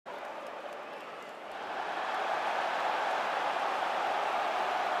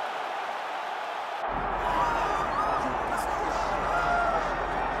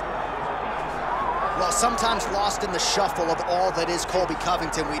sometimes lost in the shuffle of all that is Colby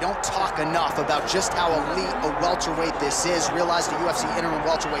Covington. We don't talk enough about just how elite a welterweight this is. Realized the UFC interim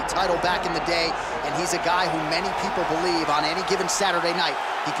welterweight title back in the day, and he's a guy who many people believe on any given Saturday night,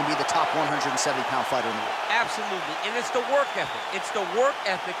 he can be the top 170-pound fighter in the world. Absolutely, and it's the work ethic. It's the work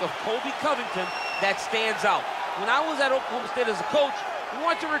ethic of Colby Covington that stands out. When I was at Oklahoma State as a coach, we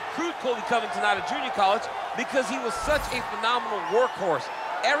wanted to recruit Colby Covington out of junior college because he was such a phenomenal workhorse.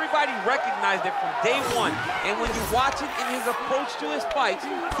 Everybody recognized it from day one, and when you watch it in his approach to his fights,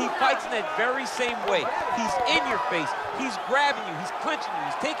 he fights in that very same way. He's in your face, he's grabbing you, he's clinching you,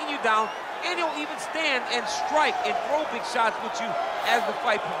 he's taking you down, and he'll even stand and strike and throw big shots with you as the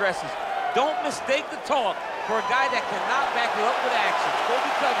fight progresses. Don't mistake the talk for a guy that cannot back it up with action.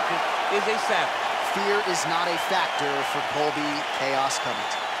 Colby Covington is a savage. Fear is not a factor for Colby Chaos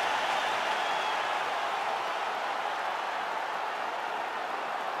Covington.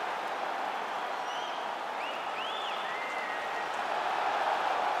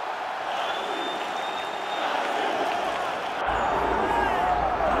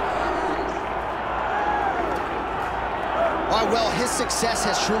 Well, his success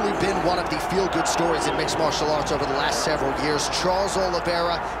has truly been one of the feel-good stories in mixed martial arts over the last several years. Charles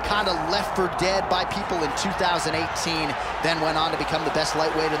Oliveira kind of left for dead by people in 2018, then went on to become the best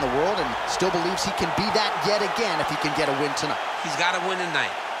lightweight in the world and still believes he can be that yet again if he can get a win tonight. He's got to win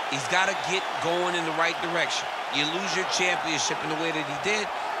tonight. He's got to get going in the right direction. You lose your championship in the way that he did,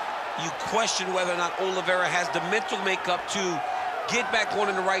 you question whether or not Oliveira has the mental makeup to get back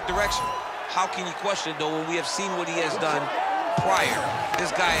going in the right direction. How can you question it, though, when we have seen what he has done prior?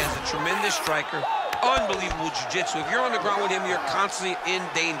 This guy is a tremendous striker, unbelievable jiu-jitsu. If you're on the ground with him, you're constantly in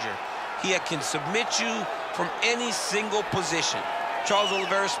danger. He can submit you from any single position. Charles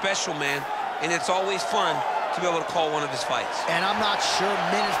Oliveira's special, man, and it's always fun to be able to call one of his fights. And I'm not sure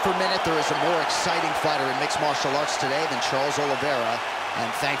minute for minute there is a more exciting fighter in mixed martial arts today than Charles Oliveira, and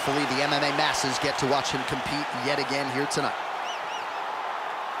thankfully the MMA masses get to watch him compete yet again here tonight.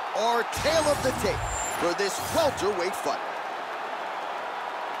 Our tale of the tape for this welterweight fight.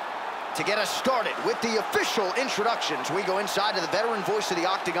 To get us started with the official introductions, we go inside to the veteran voice of the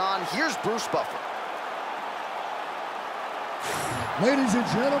Octagon. Here's Bruce Buffer. Ladies and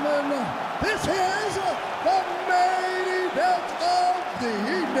gentlemen, this is the main event of the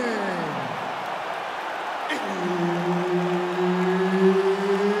evening.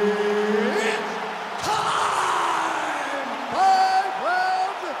 It's time! 5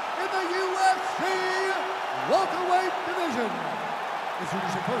 rounds in the UFC welterweight division.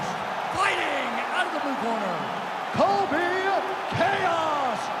 Introducing first, fighting out of the blue corner, Colby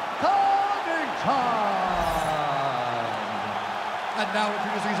Chaos Covington. And now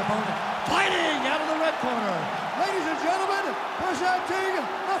introducing his opponent, fighting out of the red corner, ladies and gentlemen, presenting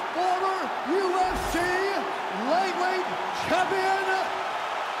the former UFC lightweight champion,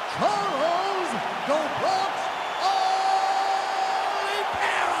 Charles "The Bronx" Oliveira.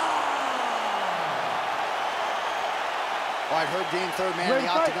 All right, Herb Dean, third man in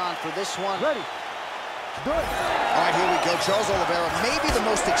the Octagon for this one. Ready. Do it. All right, here we go. Charles Oliveira, maybe the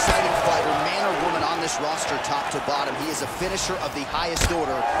most exciting fighter, man or woman, on this roster, top to bottom. He is a finisher of the highest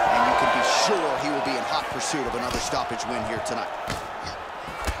order, and you can be sure he will be in hot pursuit of another stoppage win here tonight.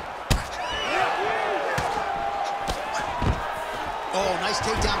 Oh, nice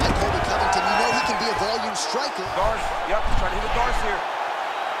takedown by Colby Covington. You know he can be a volume striker. Darce, yep, trying to hit a Darce here.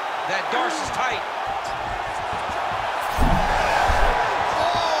 That Darce is tight.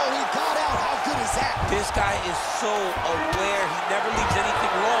 This guy is so aware. He never leaves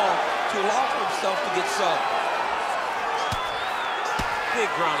anything wrong to allow for himself to get subbed.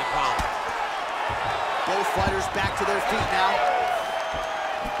 Big ground and pound. Both fighters back to their feet now.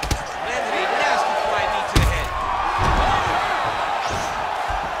 Landed a nasty flying knee to the head.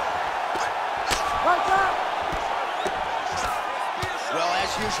 Well,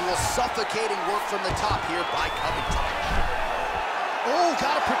 as usual, suffocating work from the top here by Covington. Oh,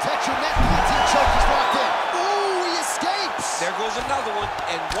 gotta protect your neck. Guillotine choke is locked in. Oh, he escapes. There goes another one,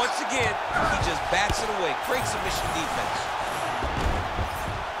 and once again, he just bats it away. Great submission defense.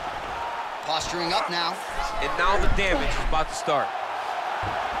 Posturing up now. And now the damage is about to start.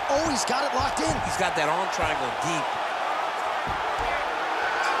 Oh, he's got it locked in. He's got that arm triangle deep.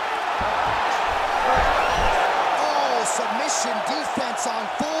 Submission defense on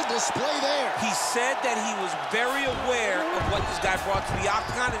full display there. He said that he was very aware of what this guy brought to the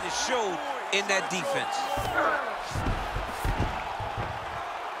Octagon, and it showed in that defense.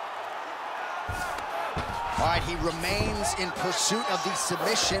 All right, he remains in pursuit of the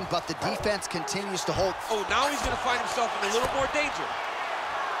submission, but the defense continues to hold. Oh, now he's going to find himself in a little more danger.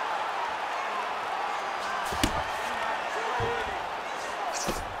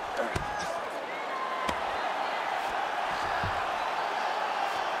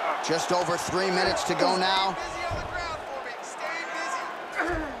 Just over 3 minutes to go now.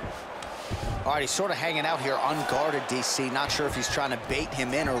 All right, he's sort of hanging out here unguarded, DC. Not sure if he's trying to bait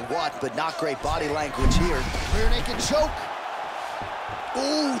him in or what, but not great body language here. Rear naked choke.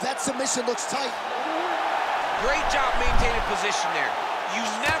 Ooh, that submission looks tight. Great job maintaining position there. You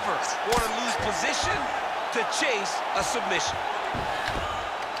never want to lose position to chase a submission.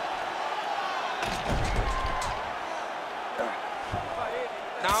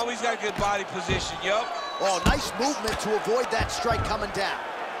 Now he's got a good body position, yup. Oh, nice movement to avoid that strike coming down.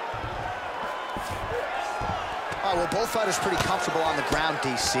 All right, well, both fighters pretty comfortable on the ground,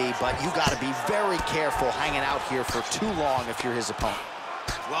 DC, but you got to be very careful hanging out here for too long if you're his opponent.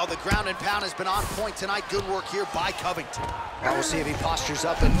 Well, the ground and pound has been on point tonight. Good work here by Covington. Well, we'll see if he postures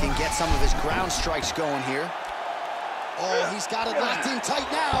up and can get some of his ground strikes going here. Oh, he's got it locked in tight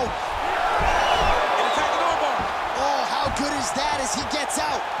now. Oh, how good is that as he gets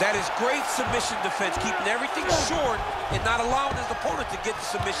out? That is great submission defense, keeping everything short and not allowing his opponent to get the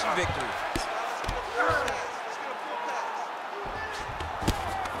submission victory.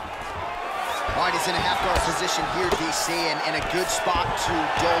 All right, he's in a half-guard position here, DC, and in a good spot to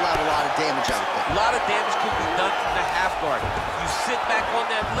dole out a lot of damage out of it. A lot of damage could be done from the half-guard. You sit back on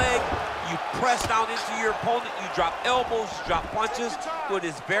that leg, you press down into your opponent, you drop elbows, you drop punches. What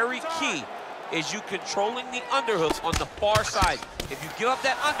is very key is you controlling the underhook on the far side. If you give up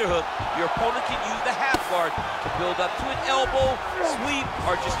that underhook, your opponent can use the half guard to build up to an elbow, sweep,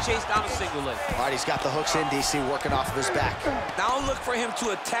 or just chase down a single leg. All right, he's got the hooks in, DC, working off of his back. Now look for him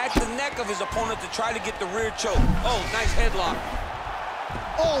to attack the neck of his opponent to try to get the rear choke. Oh, nice headlock.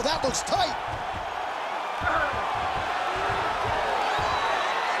 Oh, that looks tight.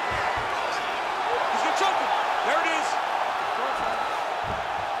 He's gonna choke him. There it is.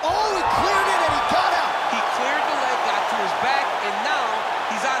 Oh, he cleared it and he got out. He cleared the leg, got to his back, and now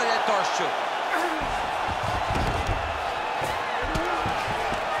he's out of that Darce choke.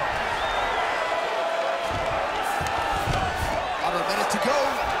 About a minute to go.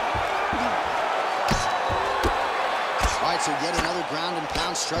 All right, so yet another ground and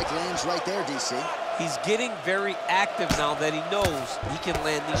pound strike lands right there, DC. He's getting very active now that he knows he can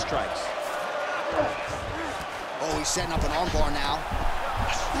land these strikes. Oh, he's setting up an armbar now.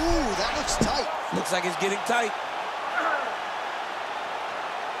 Ooh, that looks tight. Looks like it's getting tight.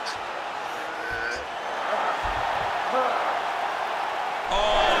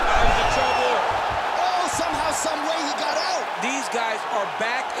 Oh, now he's in trouble. Oh, somehow, some way he got out. These guys are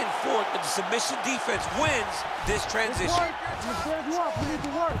back and forth, but the submission defense wins this transition.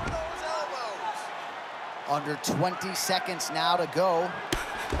 Under 20 seconds now to go.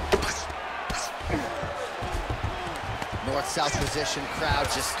 North-south position, crowd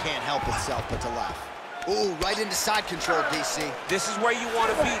just can't help itself but to laugh. Ooh, right into side control, DC. This is where you want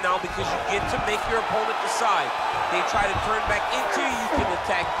to be now because you get to make your opponent decide. They try to turn back into you, you can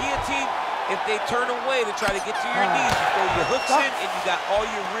attack guillotine. If they turn away to try to get to your knees, you throw your hooks in and you got all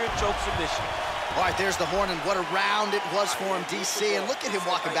your rear choke submission. All right, there's the horn, and what a round it was for him, DC. And look at him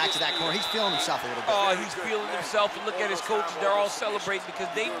walking back to that corner. He's feeling himself a little bit. Oh, he's feeling himself, and look at his coaches. They're all celebrating because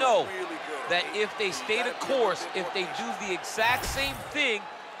they know that if they stay the course, if they do the exact same thing,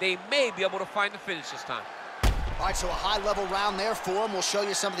 they may be able to find the finish this time. All right, so a high-level round there for him. We'll show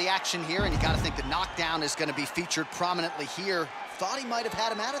you some of the action here, and you got to think the knockdown is going to be featured prominently here. Thought he might have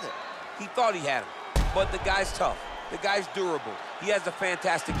had him out of there. He thought he had him, but the guy's tough. The guy's durable. He has a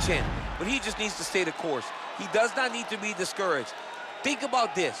fantastic chin, but he just needs to stay the course. He does not need to be discouraged. Think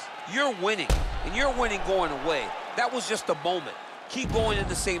about this. You're winning, and you're winning going away. That was just a moment. Keep going in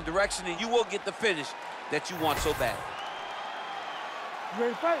the same direction, and you will get the finish that you want so bad.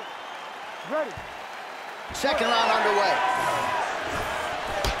 Ready to fight? Ready. Second round underway.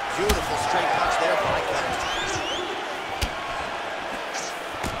 Beautiful straight punch there by Covington.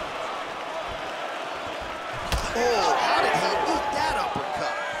 Oh, how did he eat that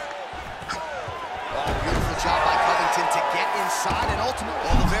uppercut? Oh, beautiful job by Covington to get inside, and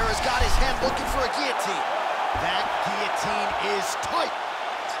ultimately, Oliveira's got his head looking for a guillotine. That guillotine is tight.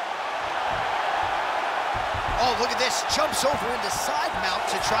 Oh, look at this. Jumps over into side mount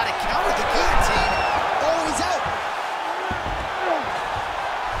to try to counter the guillotine. Oh, he's out.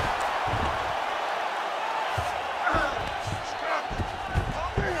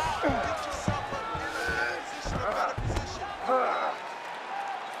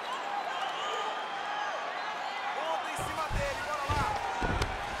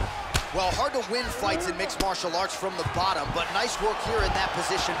 Well, hard to win fights in mixed martial arts from the bottom, but nice work here in that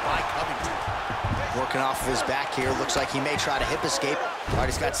position by Covington. Working off of his back here. Looks like he may try to hip escape. All right,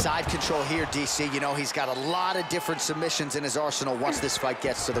 he's got side control here, DC. You know, he's got a lot of different submissions in his arsenal once this fight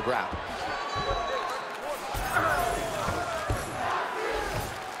gets to the ground.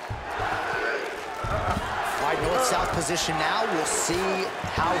 All right, north-south position now. We'll see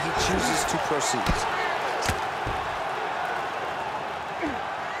how he chooses to proceed.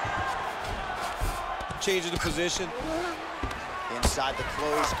 Changing the position. Inside the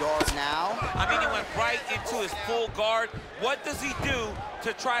closed guard now. I mean, he went right into his full guard. What does he do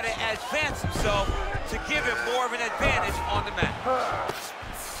to try to advance himself to give him more of an advantage on the mat?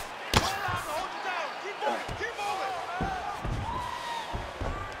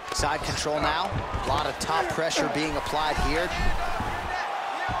 Side control now. A lot of top pressure being applied here.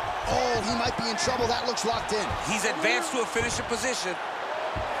 Oh, he might be in trouble. That looks locked in. He's advanced to a finishing position.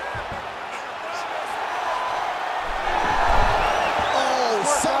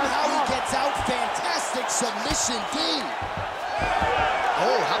 Somehow he gets out. Fantastic submission, D.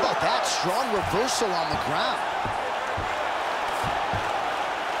 Oh, how about that? Strong reversal on the ground.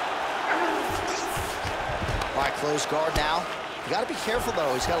 All right, closed guard now. You got to be careful,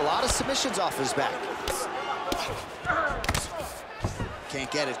 though. He's got a lot of submissions off his back. Can't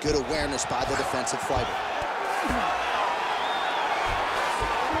get it. Good awareness by the defensive fighter.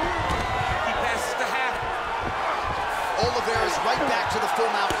 Oliveira's right back to the full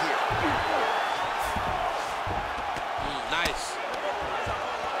mount here. Nice.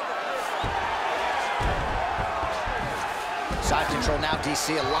 Side control now,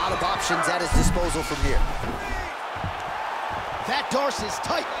 DC. A lot of options at his disposal from here. That Darce is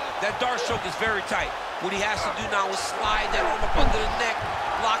tight. That Darce choke is very tight. What he has to do now is slide that arm up under the neck,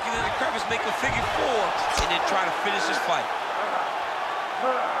 lock it in the crevice, make a figure four, and then try to finish his fight.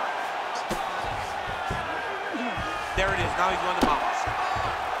 There it is. Now he's on the mount.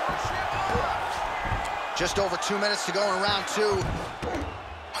 Just over 2 minutes to go in round two.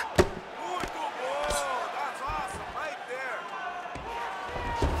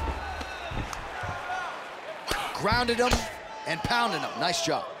 Grounded him and pounded him. Nice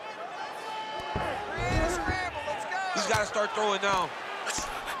job. He's got to start throwing now.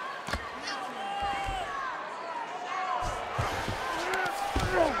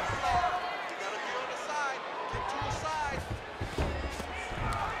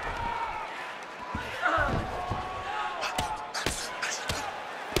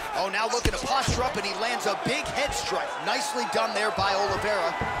 Oh, now looking to posture up, and he lands a big head strike. Nicely done there by Oliveira.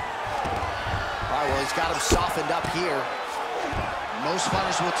 All right, well, he's got him softened up here. Most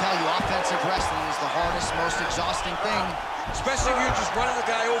fighters will tell you offensive wrestling is the hardest, most exhausting thing. Especially if you're just running the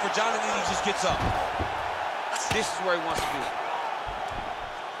guy over, Jonathan, he just gets up. This is where he wants to be.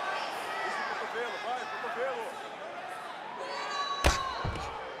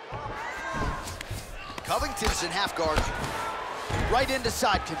 Covington's in half guard. Right into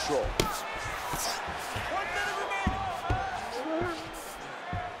side control.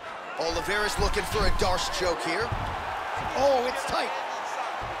 Oliveira's looking for a Darce choke here. Oh, it's tight.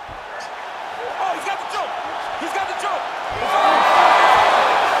 Oh, he's got the choke. He's got the choke.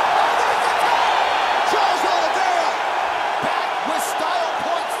 Charles Oliveira back with style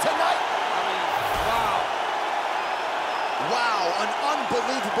points tonight. I mean, wow. Wow, an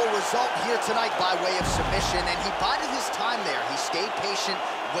unbelievable result here tonight by way of submission, and he bided his time there. He stayed patient,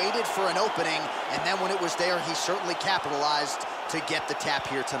 waited for an opening, and then when it was there, he certainly capitalized to get the tap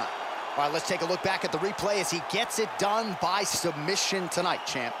here tonight. All right, let's take a look back at the replay as he gets it done by submission tonight,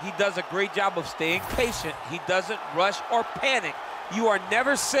 champ. He does a great job of staying patient. He doesn't rush or panic. You are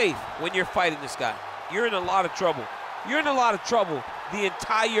never safe when you're fighting this guy. You're in a lot of trouble. You're in a lot of trouble the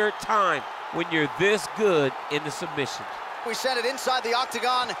entire time when you're this good in the submissions. We send it inside the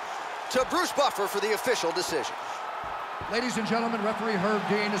octagon to Bruce Buffer for the official decision. Ladies and gentlemen, referee Herb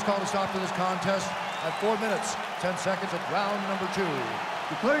Dean has called a stop to this contest at 4 minutes, 10 seconds at round number 2.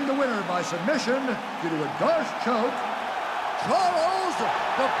 Declaring the winner by submission due to a Darce choke, Charles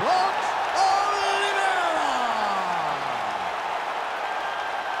 "The Bronx" Oliveira!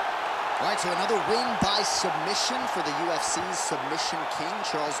 All right, so another win by submission for the UFC's submission king,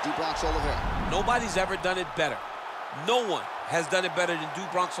 Charles "Do Bronx" Oliveira. Nobody's ever done it better. No one has done it better than Do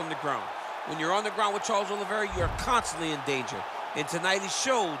Bronx on the ground. When you're on the ground with Charles Oliveira, you're constantly in danger. And tonight he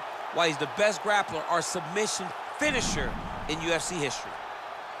showed why he's the best grappler or submission finisher in UFC history.